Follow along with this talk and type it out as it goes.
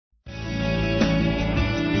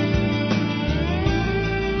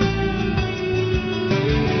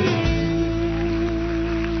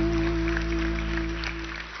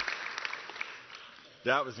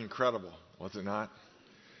That was incredible, was it not?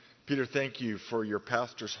 Peter, thank you for your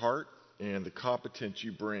pastor's heart and the competence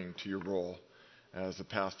you bring to your role as a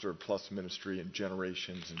pastor of Plus Ministry and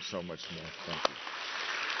Generations and so much more. Thank you.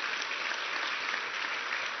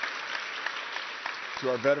 To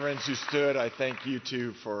our veterans who stood, I thank you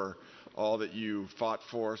too for all that you fought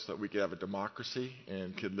for so that we could have a democracy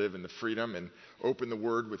and could live in the freedom and open the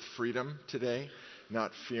word with freedom today,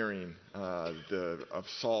 not fearing the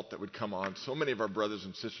assault that would come on so many of our brothers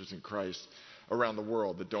and sisters in Christ around the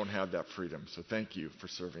world that don't have that freedom. So thank you for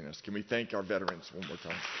serving us. Can we thank our veterans one more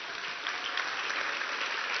time?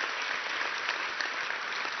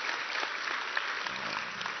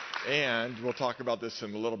 And we'll talk about this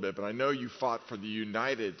in a little bit, but I know you fought for the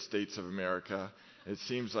United States of America. It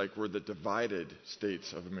seems like we're the divided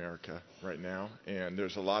states of America right now, and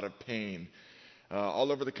there's a lot of pain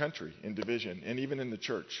all over the country in division, and even in the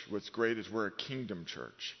church. What's great is we're a kingdom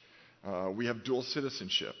church. We have dual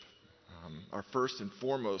citizenship. Our first and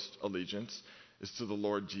foremost allegiance is to the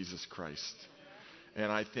Lord Jesus Christ.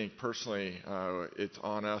 And I think personally it's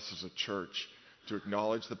on us as a church to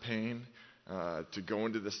acknowledge the pain, to go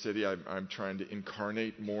into the city. I'm trying to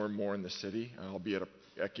incarnate more and more in the city. I'll be at an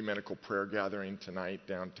ecumenical prayer gathering tonight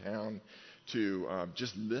downtown to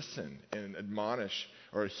just listen and admonish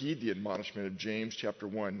or heed the admonishment of James chapter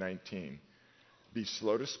 1:19. Be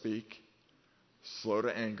slow to speak, slow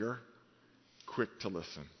to anger, quick to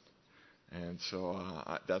listen. And so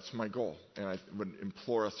that's my goal. And I would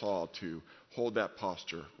implore us all to hold that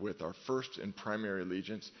posture with our first and primary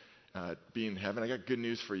allegiance being in heaven. I got good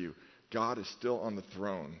news for you. God is still on the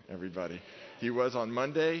throne, everybody. He was on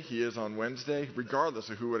Monday. He is on Wednesday, regardless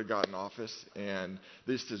of who would have gotten office. And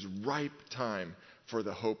this is ripe time for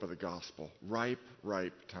the hope of the gospel. Ripe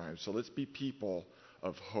time. So let's be people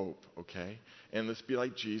of hope, okay? And let's be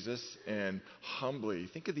like Jesus and humbly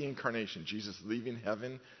think of the incarnation, Jesus leaving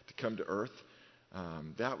heaven to come to earth.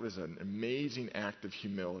 That was an amazing act of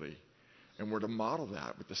humility. And we're to model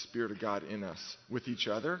that with the Spirit of God in us, with each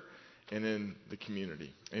other, and in the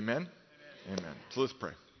community. Amen? Amen. So let's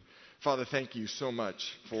pray. Father, thank you so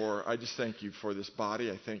much I just thank you for this body.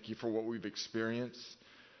 I thank you for what we've experienced,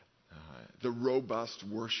 the robust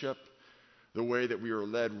worship, the way that we are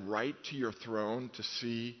led right to your throne to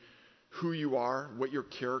see who you are, what your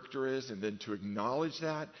character is, and then to acknowledge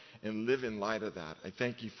that and live in light of that. I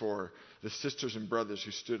thank you for the sisters and brothers who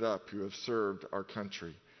stood up, who have served our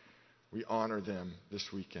country. We honor them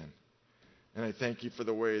this weekend. And I thank you for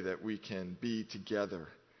the way that we can be together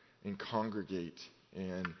and congregate.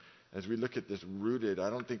 And as we look at this rooted,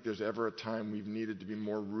 I don't think there's ever a time we've needed to be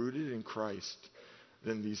more rooted in Christ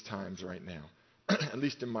than these times right now, at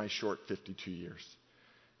least in my short 52 years.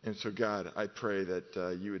 And so, God, I pray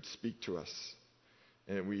that you would speak to us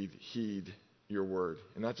and we'd heed your word.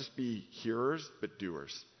 And not just be hearers, but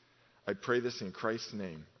doers. I pray this in Christ's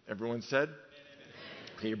name. Everyone said?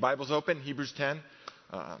 Okay, your Bible's open, Hebrews 10.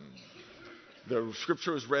 The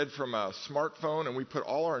scripture was read from a smartphone, and we put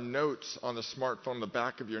all our notes on the smartphone. The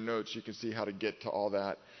back of your notes, you can see how to get to all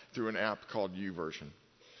that through an app called YouVersion.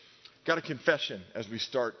 Got a confession as we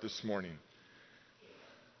start this morning.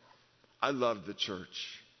 I love the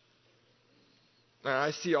church. Now,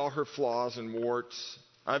 I see all her flaws and warts.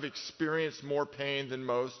 I've experienced more pain than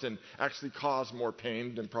most and actually caused more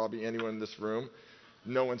pain than probably anyone in this room.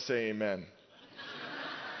 No one say amen.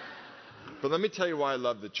 But let me tell you why I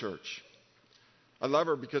love the church. I love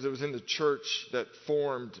her because it was in the church that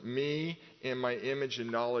formed me in my image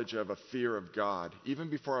and knowledge of a fear of God. Even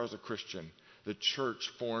before I was a Christian, the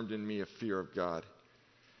church formed in me a fear of God.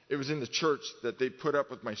 It was in the church that they put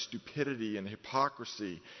up with my stupidity and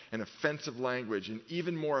hypocrisy and offensive language and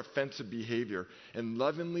even more offensive behavior and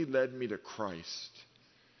lovingly led me to Christ.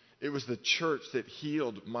 It was the church that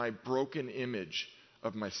healed my broken image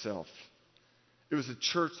of myself. It was a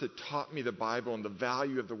church that taught me the Bible and the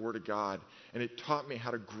value of the Word of God, and it taught me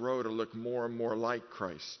how to grow to look more and more like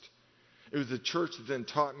Christ. It was the church that then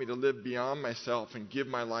taught me to live beyond myself and give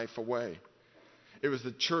my life away. It was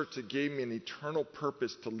the church that gave me an eternal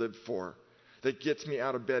purpose to live for, that gets me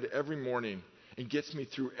out of bed every morning and gets me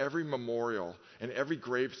through every memorial and every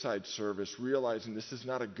graveside service, realizing this is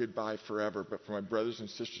not a goodbye forever, but for my brothers and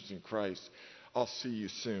sisters in Christ, I'll see you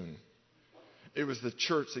soon. It was the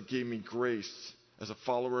church that gave me grace as a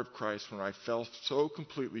follower of Christ when I fell so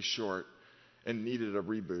completely short and needed a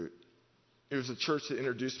reboot. It was the church that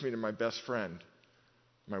introduced me to my best friend,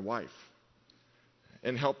 my wife,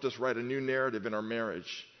 and helped us write a new narrative in our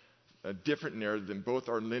marriage, a different narrative than both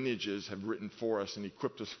our lineages have written for us and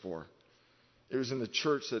equipped us for. It was in the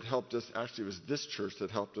church that helped us, actually it was this church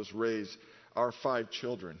that helped us raise our 5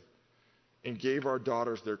 children. and gave our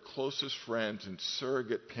daughters their closest friends and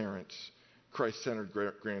surrogate parents, Christ-centered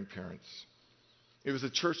grandparents. It was a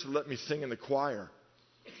church that let me sing in the choir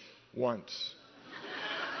once.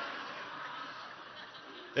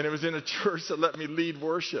 And it was in a church that let me lead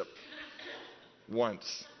worship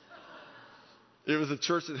once. It was a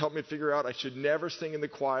church that helped me figure out I should never sing in the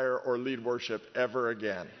choir or lead worship ever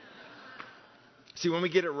again. See, when we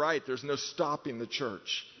get it right, there's no stopping the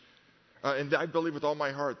church. And I believe with all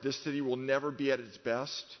my heart, this city will never be at its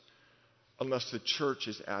best unless the church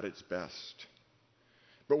is at its best.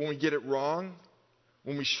 But when we get it wrong,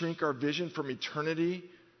 when we shrink our vision from eternity,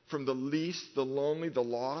 from the least, the lonely, the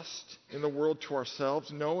lost in the world to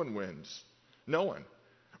ourselves, no one wins. No one.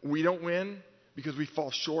 We don't win because we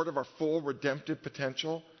fall short of our full redemptive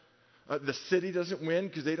potential. The city doesn't win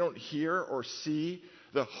because they don't hear or see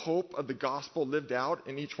the hope of the gospel lived out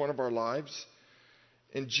in each one of our lives.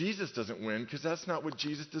 And Jesus doesn't win because that's not what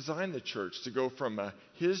Jesus designed the church, to go from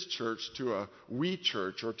his church to a we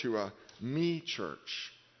church or to a me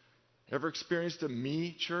church. Ever experienced a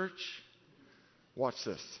me church? Watch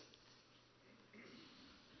this.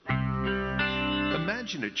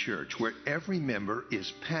 Imagine a church where every member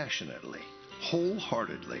is passionately,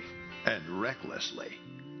 wholeheartedly, and recklessly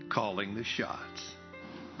calling the shots.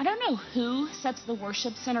 I don't know who sets the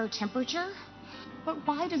worship center temperature, but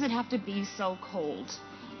why does it have to be so cold?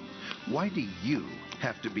 Why do you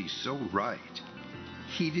have to be so right?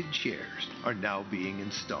 Heated chairs are now being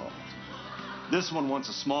installed. This one wants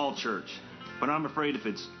a small church, but I'm afraid if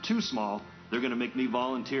it's too small, they're going to make me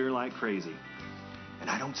volunteer like crazy. And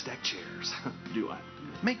I don't stack chairs, do I?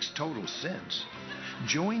 Makes total sense.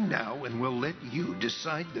 Join now and we'll let you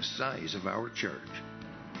decide the size of our church.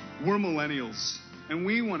 We're millennials, and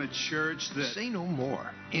we want a church that... Say no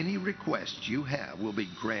more. Any request you have will be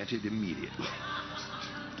granted immediately.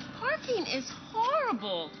 Parking is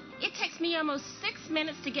horrible. It takes me almost 6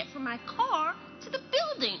 minutes to get from my car to the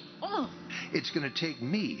building. Oh. It's going to take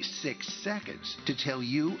me 6 seconds to tell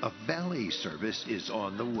you a valet service is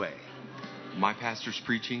on the way. My pastor's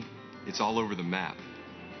preaching, it's all over the map.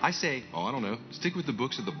 I say, stick with the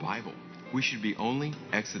books of the Bible. We should be only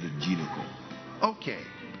exegetical. Okay,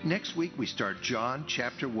 next week we start John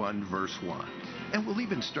chapter 1, verse 1. And we'll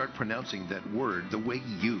even start pronouncing that word the way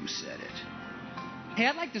you said it. Hey,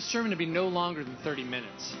 I'd like the sermon to be no longer than 30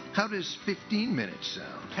 minutes. How does 15 minutes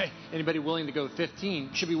sound? Hey, anybody willing to go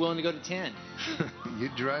 15 should be willing to go to 10. You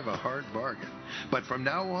drive a hard bargain. But from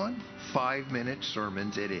now on, 5-minute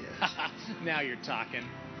sermons it is. Now you're talking.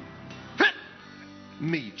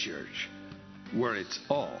 Me Church, where it's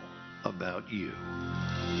all about you.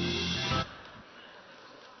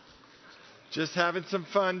 Just having some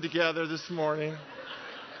fun together this morning.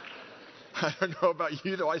 I don't know about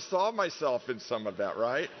you, though. I saw myself in some of that,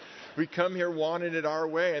 right? We come here wanting it our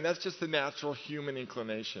way, and that's just the natural human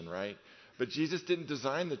inclination, right? But Jesus didn't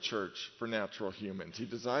design the church for natural humans. He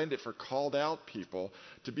designed it for called out people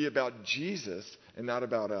to be about Jesus and not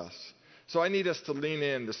about us. So I need us to lean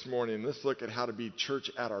in this morning. Let's look at how to be church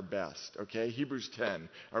at our best, okay? Hebrews 10.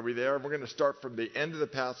 Are we there? We're going to start from the end of the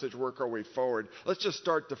passage, work our way forward. Let's just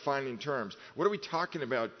start defining terms. What are we talking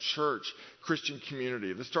about, church, Christian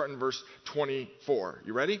community? Let's start in verse 24.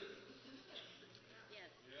 You ready?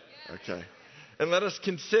 Yes. Okay. And let us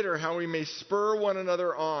consider how we may spur one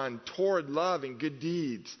another on toward love and good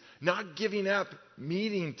deeds, not giving up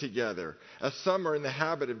meeting together, as some are in the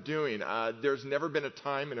habit of doing. There's never been a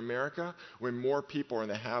time in America when more people are in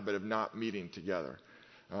the habit of not meeting together.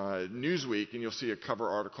 Newsweek, and you'll see a cover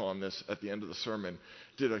article on this at the end of the sermon,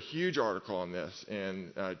 did a huge article on this,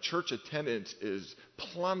 and church attendance is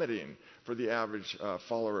plummeting for the average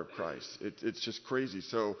follower of Christ. It's just crazy.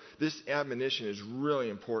 So this admonition is really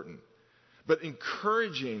important. But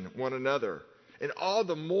encouraging one another, and all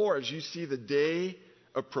the more as you see the day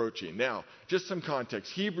approaching. Now, just some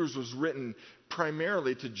context. Hebrews was written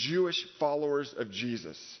primarily to Jewish followers of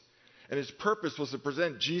Jesus. And his purpose was to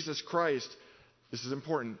present Jesus Christ, this is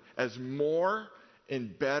important, as more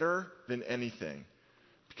and better than anything.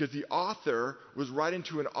 Because the author was writing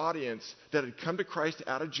to an audience that had come to Christ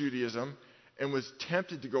out of Judaism and was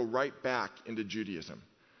tempted to go right back into Judaism.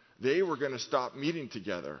 They were going to stop meeting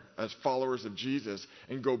together as followers of Jesus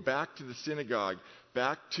and go back to the synagogue,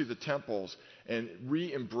 back to the temples, and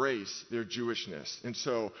re-embrace their Jewishness. And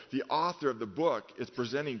so the author of the book is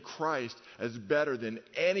presenting Christ as better than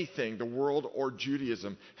anything the world or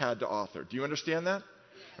Judaism had to offer. Do you understand that?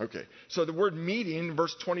 Okay. So the word meeting,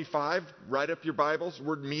 verse 25, write up your Bibles.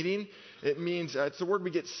 Word meeting, it means, it's the word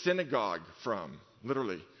we get synagogue from,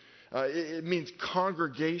 literally. It means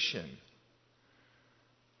congregation.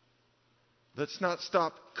 Let's not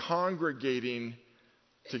stop congregating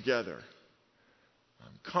together.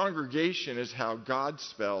 Congregation is how God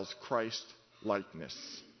spells Christ likeness.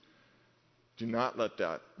 Do not let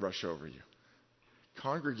that rush over you.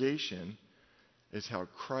 Congregation is how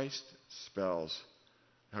God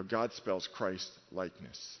spells Christ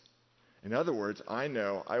likeness. In other words, I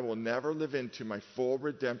know I will never live into my full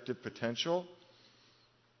redemptive potential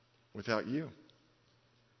without you.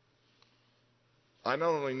 I not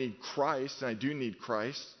only need Christ, and I do need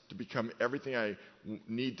Christ to become everything I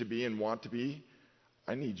need to be and want to be,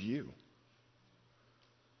 I need you.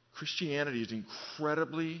 Christianity is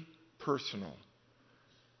incredibly personal.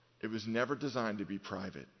 It was never designed to be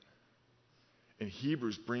private. And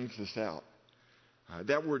Hebrews brings this out.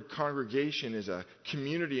 That word congregation is a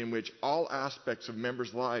community in which all aspects of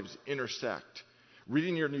members' lives intersect.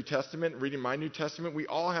 Reading your New Testament, reading my New Testament, we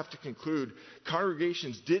all have to conclude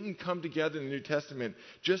congregations didn't come together in the New Testament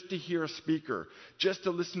just to hear a speaker, just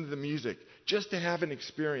to listen to the music, just to have an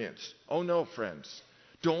experience. Oh no, friends.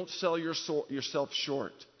 Don't sell yourself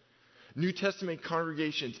short. New Testament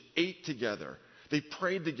congregations ate together. They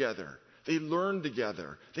prayed together. They learned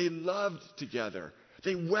together. They loved together.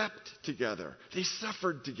 They wept together. They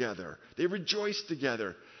suffered together. They rejoiced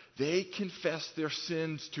together. They confessed their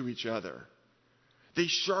sins to each other. They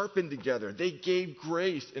sharpened together. They gave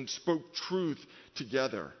grace and spoke truth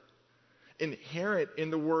together. Inherent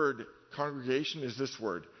in the word congregation is this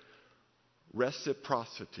word,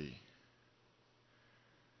 reciprocity.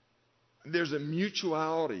 There's a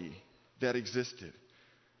mutuality that existed.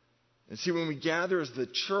 And see, when we gather as the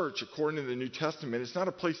church, according to the New Testament, it's not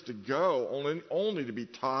a place to go only to be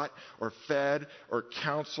taught or fed or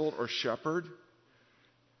counseled or shepherded.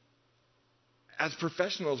 As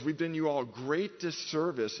professionals, we've done you all great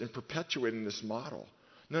disservice in perpetuating this model.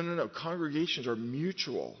 No. Congregations are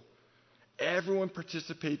mutual. Everyone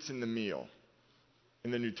participates in the meal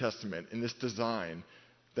in the New Testament, in this design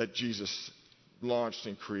that Jesus launched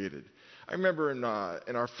and created. I remember in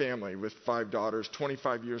our family with 5 daughters,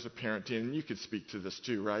 25 years of parenting, and you could speak to this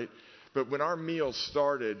too, right? But when our meals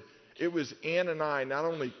started, it was Ann and I not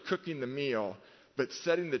only cooking the meal, but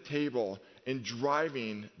setting the table and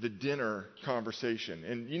driving the dinner conversation.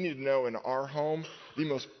 And you need to know, in our home, the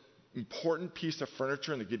most important piece of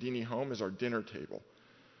furniture in the Gadini home is our dinner table.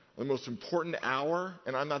 The most important hour,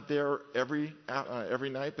 and I'm not there every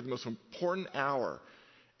night, but the most important hour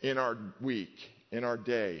in our week, in our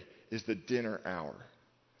day, is the dinner hour.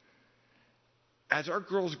 As our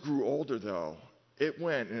girls grew older, though, it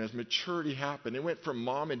went, and as maturity happened, it went from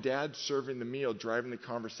mom and dad serving the meal, driving the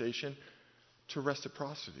conversation, to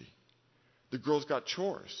reciprocity. The girls got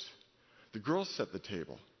chores. The girls set the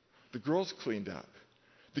table. The girls cleaned up.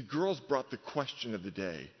 The girls brought the question of the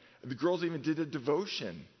day. The girls even did a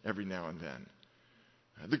devotion every now and then.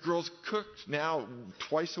 The girls cooked. Now,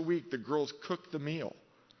 twice a week, the girls cook the meal.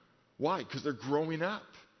 Why? Because they're growing up.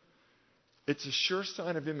 It's a sure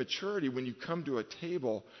sign of immaturity when you come to a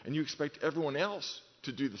table and you expect everyone else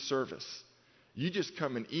to do the service. You just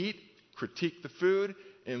come and eat, critique the food,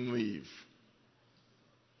 and leave.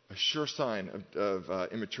 A sure sign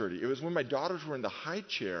of immaturity. It was when my daughters were in the high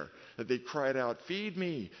chair that they cried out, feed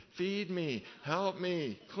me, help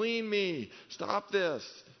me, clean me, stop this.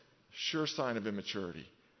 Sure sign of immaturity.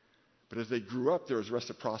 But as they grew up, there was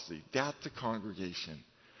reciprocity. That's a congregation.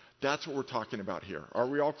 That's what we're talking about here. Are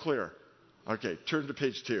we all clear? Okay, turn to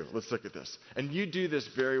page 2. Let's look at this. And you do this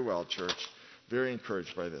very well, church. Very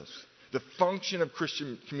encouraged by this. The function of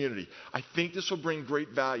Christian community. I think this will bring great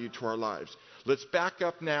value to our lives. Let's back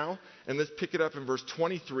up now, and let's pick it up in verse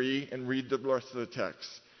 23 and read the rest of the text.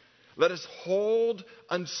 Let us hold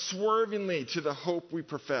unswervingly to the hope we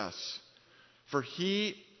profess. For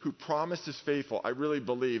he who promised is faithful. I really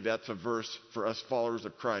believe that's a verse for us followers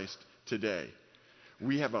of Christ today.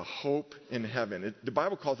 We have a hope in heaven. The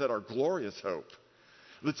Bible calls that our glorious hope.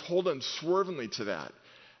 Let's hold unswervingly to that.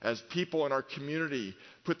 As people in our community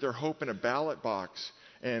put their hope in a ballot box,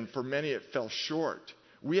 and for many it fell short,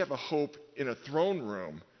 we have a hope in a throne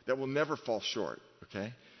room that will never fall short,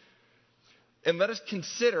 okay? And let us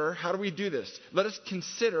consider, how do we do this? Let us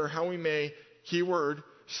consider how we may, keyword,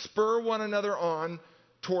 spur one another on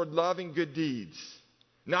toward love and good deeds.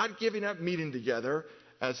 Not giving up meeting together,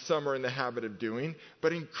 as some are in the habit of doing,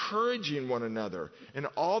 but encouraging one another, and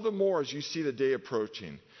all the more as you see the day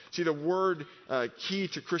approaching. See, the word key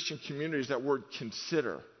to Christian community is that word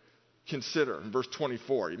consider. Consider, in verse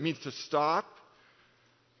 24. It means to stop,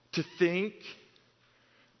 to think,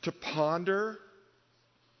 to ponder,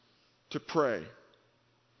 to pray.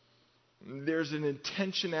 There's an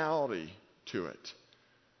intentionality to it.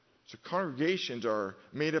 So congregations are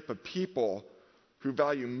made up of people who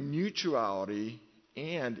value mutuality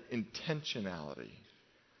and intentionality.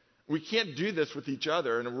 We can't do this with each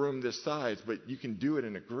other in a room this size, but you can do it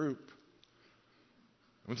in a group.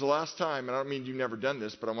 When's the last time, and I don't mean you've never done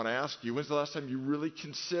this, but I want to ask you, when's the last time you really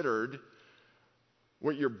considered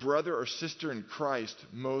what your brother or sister in Christ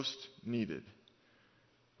most needed?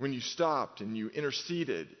 When you stopped and you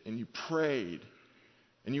interceded and you prayed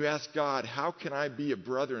and you asked God, how can I be a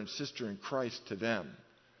brother and sister in Christ to them?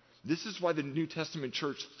 This is why the New Testament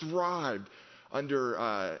church thrived under,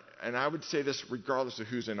 and I would say this regardless of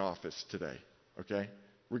who's in office today, okay?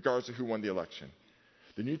 Regardless of who won the election.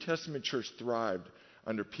 The New Testament church thrived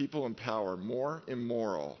under people in power more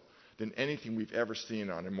immoral than anything we've ever seen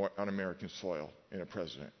on American soil in a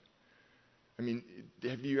president. I mean,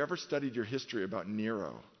 have you ever studied your history about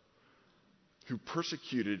Nero, who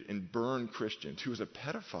persecuted and burned Christians, who was a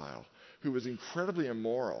pedophile, who was incredibly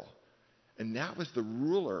immoral? And that was the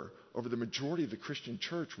ruler over the majority of the Christian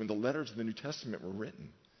church when the letters of the New Testament were written.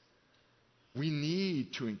 We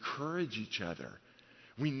need to encourage each other.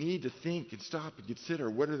 We need to think and stop and consider,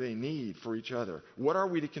 what do they need for each other? What are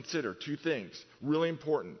we to consider? 2 things. Really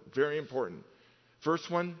important. Very important. First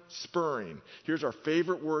one, spurring. Here's our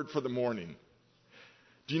favorite word for the morning.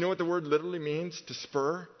 Do you know what the word literally means, to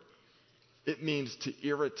spur? It means to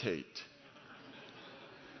irritate.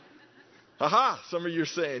 Aha! Some of you are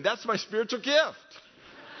saying, that's my spiritual gift.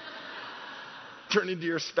 Turning to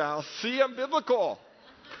your spouse, see, I'm biblical.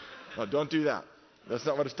 No, don't do that. That's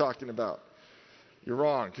not what it's talking about. You're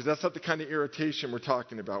wrong, because that's not the kind of irritation we're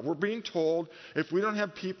talking about. We're being told if we don't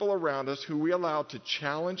have people around us who we allow to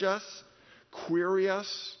challenge us, query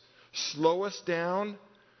us, slow us down,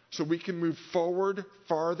 so we can move forward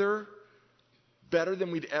farther, better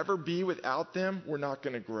than we'd ever be without them, we're not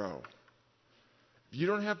going to grow. If you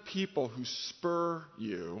don't have people who spur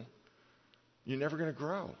you, you're never going to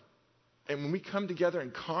grow. And when we come together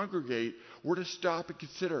and congregate, we're to stop and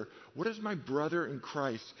consider, what does my brother in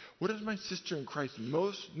Christ, what does my sister in Christ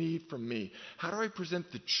most need from me? How do I present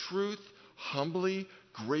the truth humbly,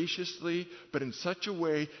 graciously, but in such a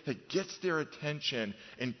way that gets their attention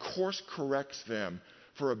and course corrects them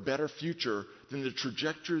for a better future than the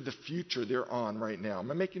trajectory of the future they're on right now?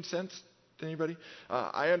 Am I making sense to anybody?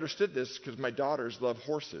 I understood this because my daughters love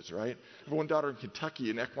horses, right? I have one daughter in Kentucky,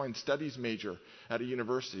 an equine studies major at a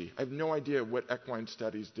university. I have no idea what equine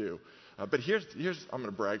studies do. But here's I'm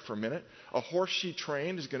going to brag for a minute. A horse she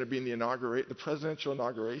trained is going to be in the presidential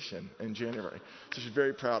inauguration in January. So she's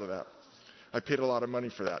very proud of that. I paid a lot of money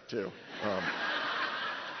for that, too.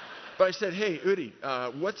 But I said, hey,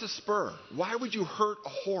 Udi, what's a spur? Why would you hurt a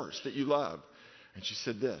horse that you love? And she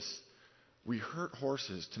said this: we hurt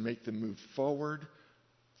horses to make them move forward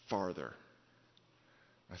farther.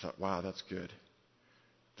 I thought, wow, that's good.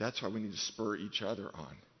 That's why we need to spur each other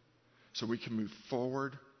on, so we can move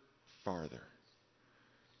forward farther.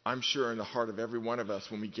 I'm sure in the heart of every one of us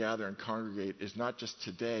when we gather and congregate is not just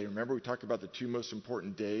today. Remember, we talked about the 2 most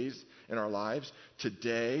important days in our lives,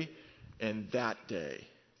 today and that day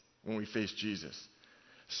when we face Jesus.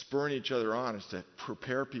 Spurring each other on is to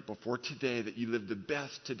prepare people for today, that you live the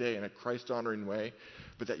best today in a Christ-honoring way,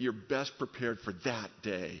 but that you're best prepared for that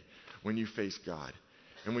day when you face God.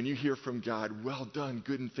 And when you hear from God, well done,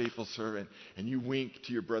 good and faithful servant, and you wink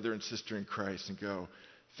to your brother and sister in Christ and go,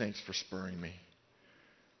 thanks for spurring me.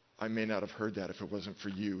 I may not have heard that if it wasn't for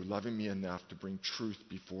you loving me enough to bring truth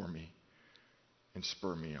before me and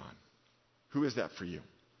spur me on. Who is that for you?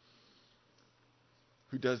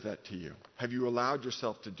 Who does that to you? Have you allowed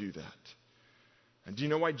yourself to do that? And do you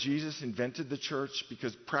know why Jesus invented the church?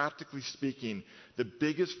 Because practically speaking, the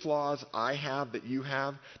biggest flaws I have, that you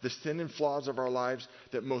have, the sin and flaws of our lives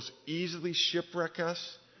that most easily shipwreck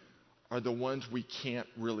us are the ones we can't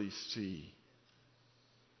really see.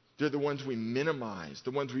 They're the ones we minimize,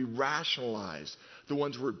 the ones we rationalize, the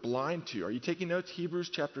ones we're blind to. Are you taking notes?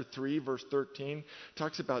 Hebrews chapter 3, verse 13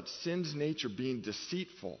 talks about sin's nature being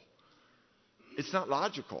deceitful. It's not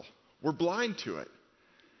logical. We're blind to it.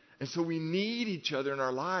 And so we need each other in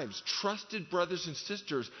our lives, trusted brothers and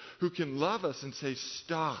sisters who can love us and say,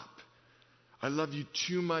 stop. I love you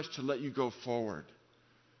too much to let you go forward.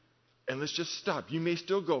 And let's just stop. You may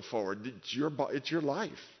still go forward. It's your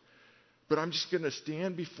life. But I'm just going to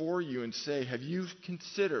stand before you and say, have you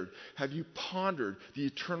considered, have you pondered the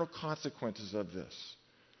eternal consequences of this?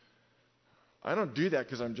 I don't do that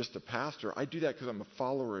because I'm just a pastor. I do that because I'm a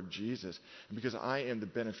follower of Jesus and because I am the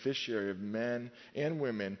beneficiary of men and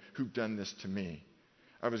women who've done this to me.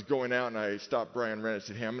 I was going out and I stopped Brian Wren and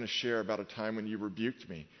said, hey, I'm going to share about a time when you rebuked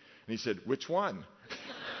me. And he said, which one?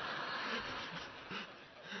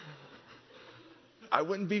 I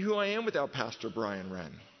wouldn't be who I am without Pastor Brian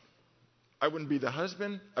Wren. I wouldn't be the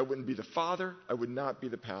husband. I wouldn't be the father. I would not be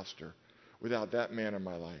the pastor without that man in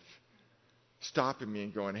my life. stopping me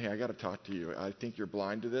and going, hey, I got to talk to you. I think you're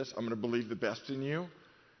blind to this. I'm going to believe the best in you.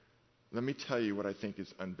 Let me tell you what I think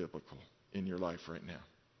is unbiblical in your life right now.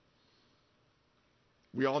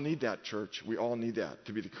 We all need that, church. We all need that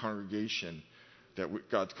to be the congregation that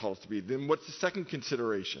God's called us to be. Then what's the second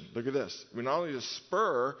consideration? Look at this. We not only to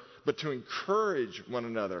spur, but to encourage one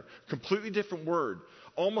another. Completely different word.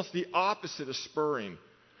 Almost the opposite of spurring.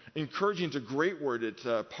 Encouraging is a great word. It's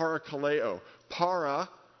parakaleo. Para,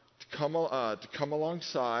 to come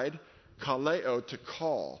alongside. Kaleo, to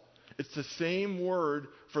call. It's the same word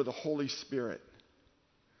for the Holy Spirit.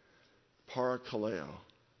 Parakaleo.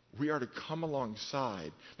 We are to come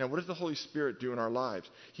alongside. Now, what does the Holy Spirit do in our lives?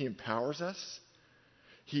 He empowers us.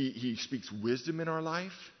 He speaks wisdom in our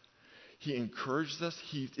life. He encourages us.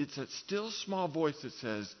 It's a still small voice that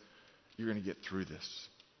says, you're going to get through this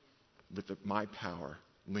with my power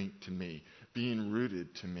linked to me, being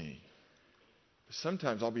rooted to me.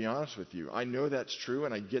 Sometimes, I'll be honest with you, I know that's true,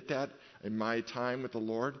 and I get that in my time with the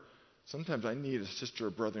Lord. Sometimes I need a sister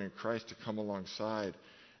or brother in Christ to come alongside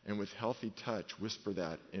and with healthy touch whisper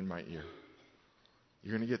that in my ear.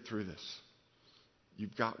 You're going to get through this.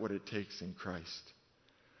 You've got what it takes in Christ.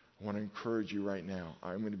 I want to encourage you right now.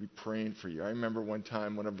 I'm going to be praying for you. I remember one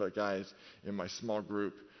time one of the guys in my small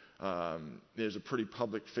group, there's a pretty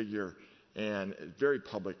public figure and very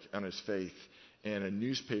public on his faith, and a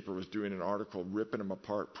newspaper was doing an article ripping him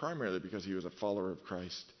apart primarily because he was a follower of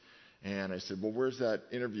Christ. And I said, well, where's that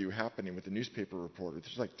interview happening with the newspaper reporter? This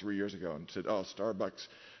was like 3 years ago. And said, oh, Starbucks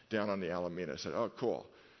down on the Alameda. I said, oh, cool.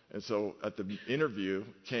 And so at the interview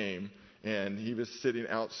came, and he was sitting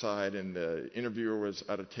outside, and the interviewer was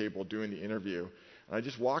at a table doing the interview. And I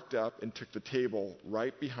just walked up and took the table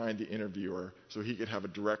right behind the interviewer so he could have a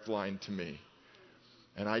direct line to me.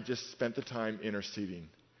 And I just spent the time interceding.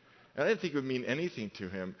 And I didn't think it would mean anything to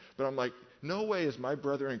him, but I'm like, no way is my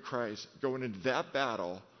brother in Christ going into that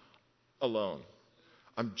battle alone.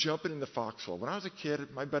 I'm jumping in the foxhole. When I was a kid,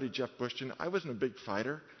 my buddy Jeff Bushton, I wasn't a big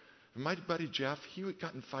fighter. But my buddy Jeff, he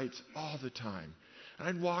got in fights all the time. And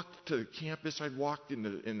I'd walk to the campus, I'd walk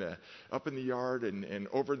up in the yard and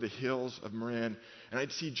over the hills of Marin, and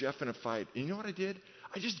I'd see Jeff in a fight. And you know what I did?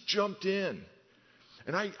 I just jumped in.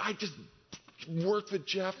 And I just worked with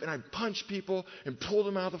Jeff, and I punched people and pulled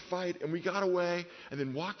them out of the fight, and we got away. And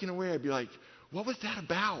then walking away, I'd be like, what was that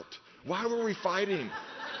about? Why were we fighting?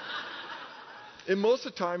 And most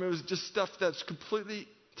of the time, it was just stuff that's completely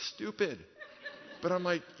stupid. But I'm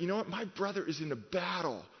like, you know what? My brother is in a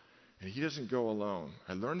battle, and he doesn't go alone.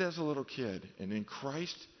 I learned as a little kid, and in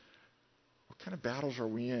Christ, what kind of battles are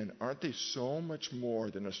we in? Aren't they so much more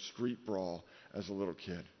than a street brawl as a little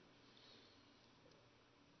kid?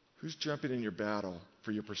 Who's jumping in your battle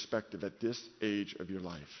for your perspective at this age of your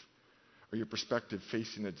life? Or your perspective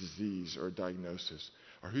facing a disease or a diagnosis?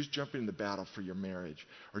 Or who's jumping in the battle for your marriage?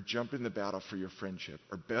 Or jumping in the battle for your friendship?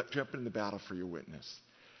 Or jumping in the battle for your witness?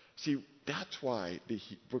 See, that's why the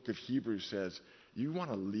book of Hebrews says, you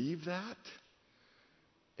want to leave that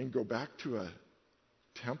and go back to a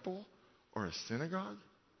temple or a synagogue?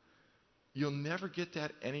 You'll never get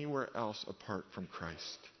that anywhere else apart from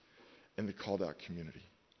Christ and the called out community.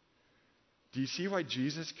 Do you see why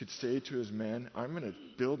Jesus could say to his men, I'm going to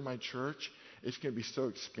build my church. It's going to be so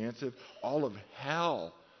expansive. All of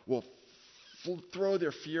hell will throw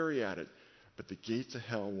their fury at it, but the gates of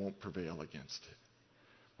hell won't prevail against it.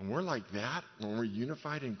 When we're like that, when we're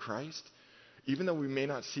unified in Christ, even though we may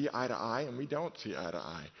not see eye to eye, and we don't see eye to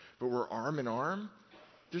eye, but we're arm in arm,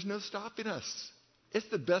 there's no stopping us. It's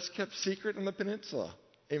the best kept secret on the peninsula.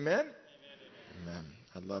 Amen? Amen.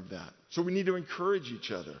 I love that. So we need to encourage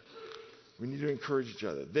each other. We need to encourage each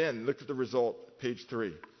other. Then, look at the result, page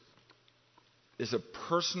 3. It's a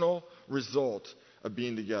personal result of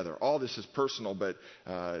being together. All this is personal, but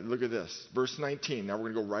look at this. Verse 19. Now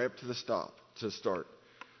we're going to go right up to the start.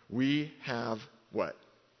 We have what?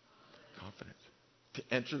 Confidence. To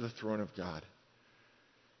enter the throne of God.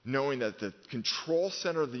 Knowing that the control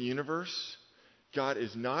center of the universe, God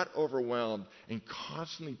is not overwhelmed and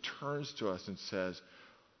constantly turns to us and says,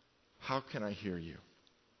 how can I hear you?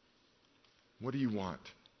 What do you want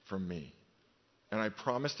from me? And I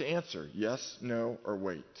promise to answer yes, no, or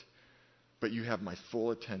wait. But you have my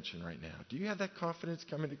full attention right now. Do you have that confidence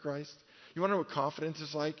coming to Christ? You want to know what confidence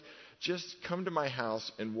is like? Just come to my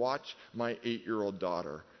house and watch my 8-year-old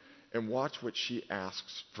daughter and watch what she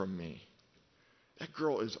asks from me. That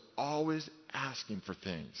girl is always asking for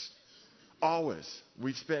things. Always.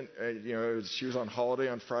 We spent, she was on holiday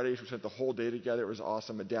on Friday. We spent the whole day together. It was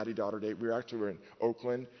awesome, a daddy-daughter date. We were in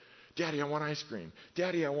Oakland. Daddy, I want ice cream.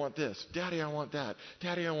 Daddy, I want this. Daddy, I want that.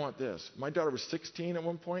 Daddy, I want this. My daughter was 16 at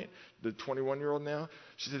one point, the 21-year-old now.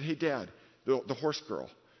 She said, hey, Dad, the horse girl.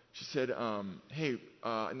 She said, hey,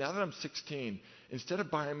 now that I'm 16, instead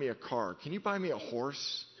of buying me a car, can you buy me a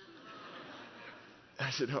horse?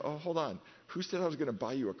 I said, oh, hold on. Who said I was going to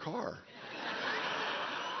buy you a car?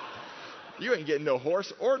 You ain't getting no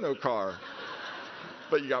horse or no car.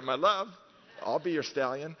 But you got my love. I'll be your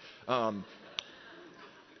stallion. But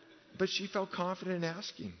she felt confident in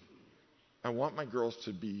asking. I want my girls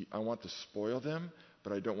I want to spoil them,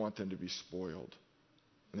 but I don't want them to be spoiled.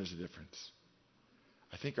 And there's a difference.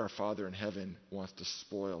 I think our Father in heaven wants to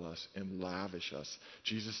spoil us and lavish us.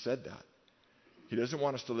 Jesus said that. He doesn't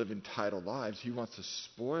want us to live entitled lives. He wants to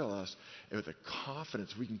spoil us with a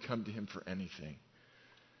confidence we can come to him for anything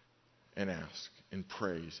and ask and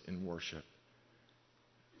praise and worship.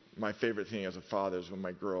 My favorite thing as a father is when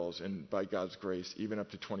my girls, and by God's grace, even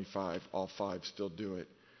up to 25, all 5 still do it,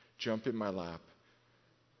 jump in my lap,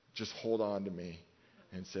 just hold on to me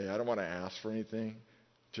and say, I don't want to ask for anything,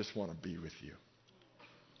 just want to be with you.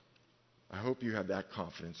 I hope you have that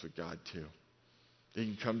confidence with God too. That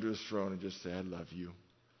you can come to his throne and just say, I love you.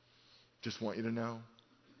 Just want you to know.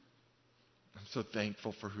 I'm so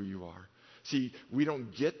thankful for who you are. See, we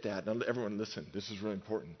don't get that. Now, everyone listen, this is really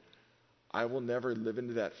important. I will never live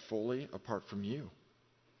into that fully apart from you. Isn't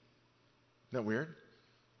that weird?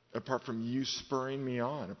 Apart from you spurring me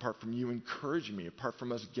on, apart from you encouraging me, apart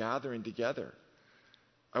from us gathering together.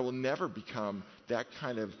 I will never become that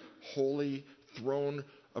kind of holy, throne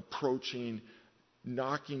approaching,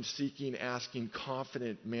 knocking, seeking, asking,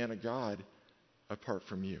 confident man of God apart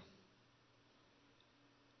from you.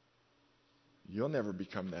 You'll never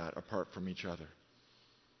become that apart from each other.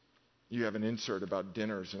 You have an insert about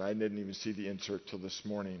dinners, and I didn't even see the insert till this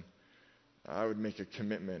morning. I would make a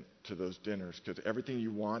commitment to those dinners because everything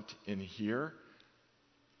you want in here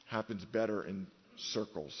happens better in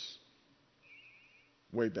circles.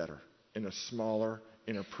 Way better. In a smaller,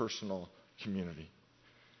 interpersonal community.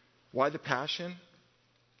 Why the passion?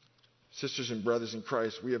 Sisters and brothers in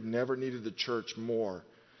Christ, we have never needed the church more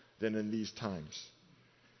than in these times.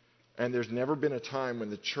 And there's never been a time when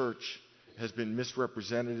the church has been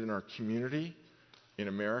misrepresented in our community, in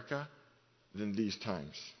America, than these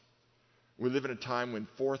times. We live in a time when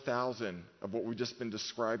 4,000 of what we've just been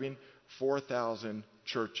describing, 4,000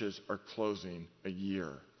 churches are closing a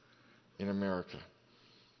year in America.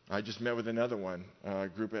 I just met with another one, a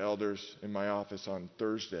group of elders in my office on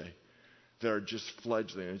Thursday that are just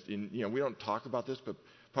fledgling. We don't talk about this, but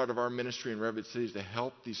part of our ministry in Redwood City is to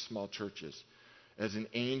help these small churches as an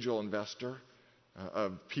angel investor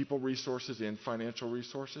of people resources and financial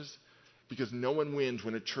resources, because no one wins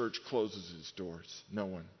when a church closes its doors. No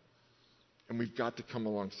one. And we've got to come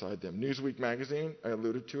alongside them. Newsweek magazine, I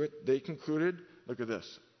alluded to it, they concluded, look at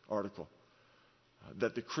this article,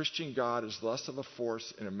 that the Christian God is less of a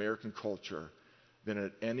force in American culture than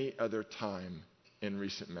at any other time in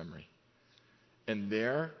recent memory. And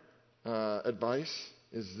their advice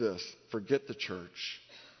is this: forget the church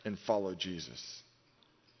and follow Jesus.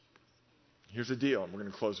 Here's the deal, and we're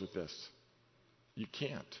going to close with this. You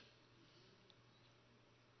can't.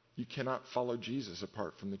 You cannot follow Jesus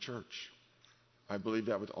apart from the church. I believe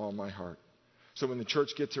that with all my heart. So when the church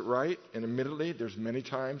gets it right, and admittedly, there's many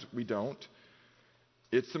times we don't,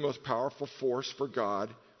 it's the most powerful force for God,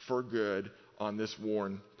 for good, on this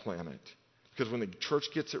worn planet. Because when the church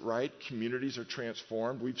gets it right, communities are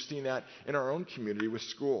transformed. We've seen that in our own community with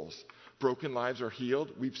schools. Broken lives are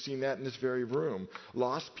healed. We've seen that in this very room.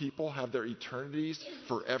 Lost people have their eternities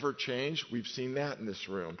forever changed. We've seen that in this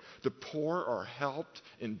room. The poor are helped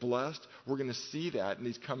and blessed. We're going to see that in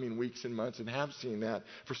these coming weeks and months, and have seen that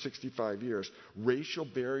for 65 years. Racial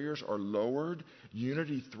barriers are lowered.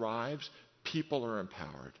 Unity thrives. People are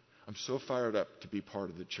empowered. I'm so fired up to be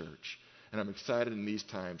part of the church. And I'm excited in these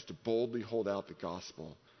times to boldly hold out the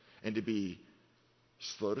gospel and to be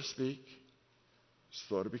slow to speak,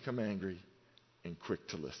 slow to become angry, and quick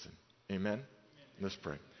to listen. Amen? Let's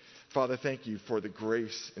pray. Father, thank you for the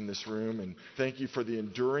grace in this room, and thank you for the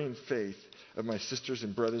enduring faith of my sisters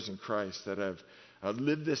and brothers in Christ that have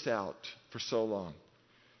lived this out for so long.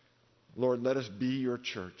 Lord, let us be your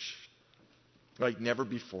church like never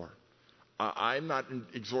before. I'm not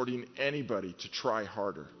exhorting anybody to try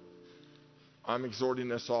harder. I'm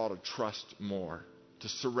exhorting us all to trust more, to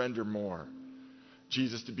surrender more.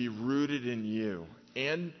 Jesus, to be rooted in you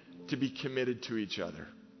and to be committed to each other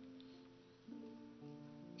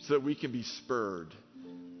so that we can be spurred,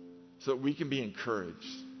 so that we can be encouraged,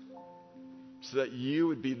 so that you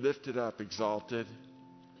would be lifted up, exalted,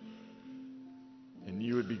 and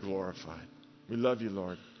you would be glorified. We love you,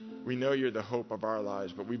 Lord. We know you're the hope of our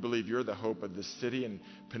lives, but we believe you're the hope of the city and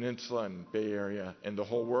peninsula and Bay Area and the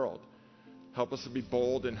whole world. Help us to be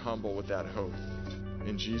bold and humble with that hope.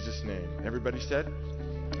 In Jesus' name. Everybody said,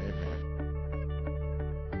 amen.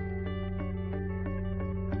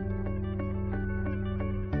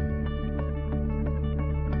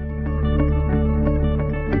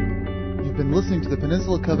 You've been listening to the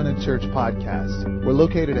Peninsula Covenant Church podcast. We're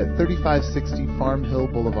located at 3560 Farm Hill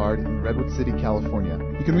Boulevard in Redwood City, California.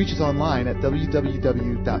 You can reach us online at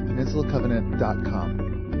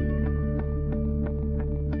www.peninsulacovenant.com.